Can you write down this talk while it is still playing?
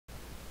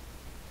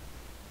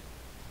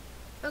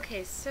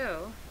Okay,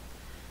 so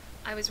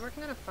I was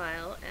working on a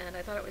file and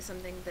I thought it was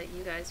something that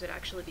you guys would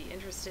actually be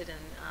interested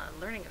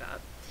in learning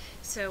about.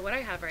 So what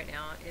I have right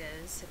now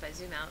is, if I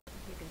zoom out,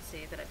 you can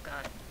see that I've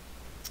got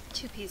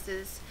two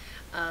pieces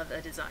of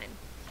a design.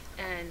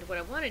 And what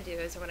I want to do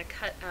is I want to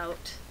cut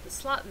out the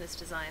slot in this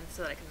design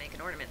so that I can make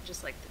an ornament,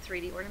 just like the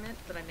 3D ornament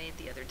that I made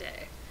the other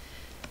day.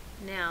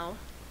 Now,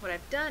 what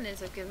I've done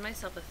is I've given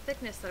myself a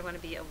thickness that I want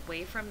to be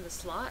away from the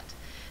slot.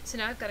 So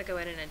now I've got to go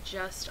in and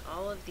adjust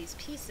all of these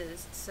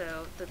pieces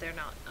so that they're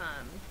not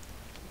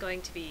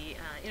going to be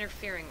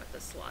interfering with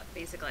the slot.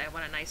 Basically, I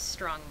want a nice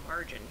strong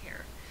margin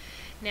here.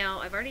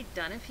 Now, I've already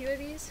done a few of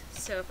these,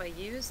 so if I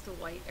use the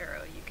white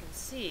arrow, you can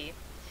see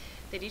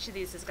that each of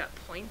these has got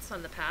points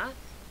on the path.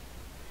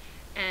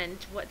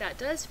 And what that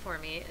does for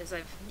me is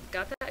I've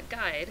got that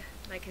guide,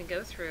 and I can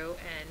go through,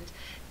 and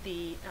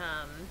the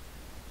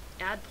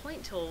add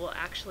point tool will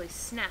actually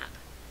snap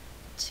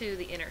to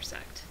the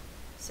intersect.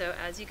 So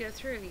as you go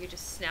through, you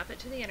just snap it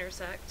to the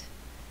intersect,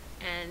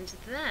 and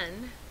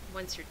then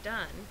once you're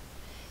done,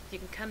 you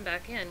can come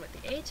back in with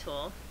the A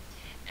tool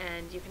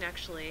and you can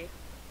actually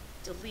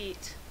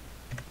delete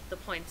the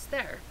points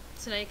there.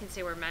 So now you can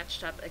see we're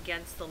matched up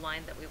against the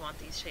line that we want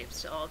these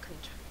shapes to all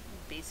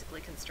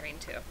basically constrain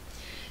to.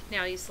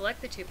 Now you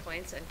select the 2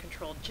 points and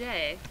Control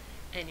J,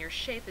 and your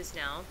shape is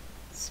now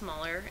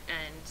smaller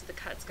and the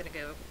cut's going to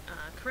go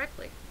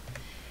correctly.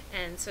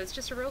 And so it's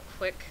just a real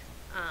quick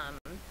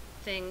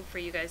thing for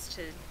you guys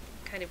to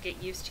kind of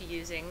get used to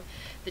using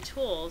the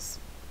tools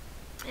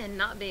and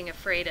not being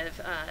afraid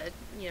of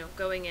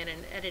going in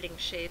and editing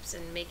shapes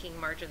and making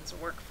margins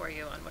work for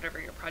you on whatever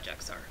your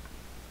projects are.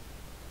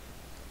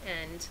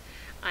 And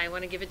I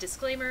want to give a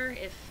disclaimer: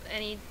 if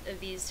any of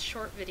these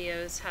short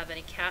videos have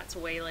any cats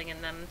wailing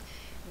in them,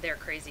 they're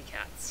crazy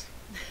cats.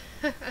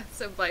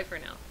 So bye for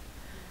now.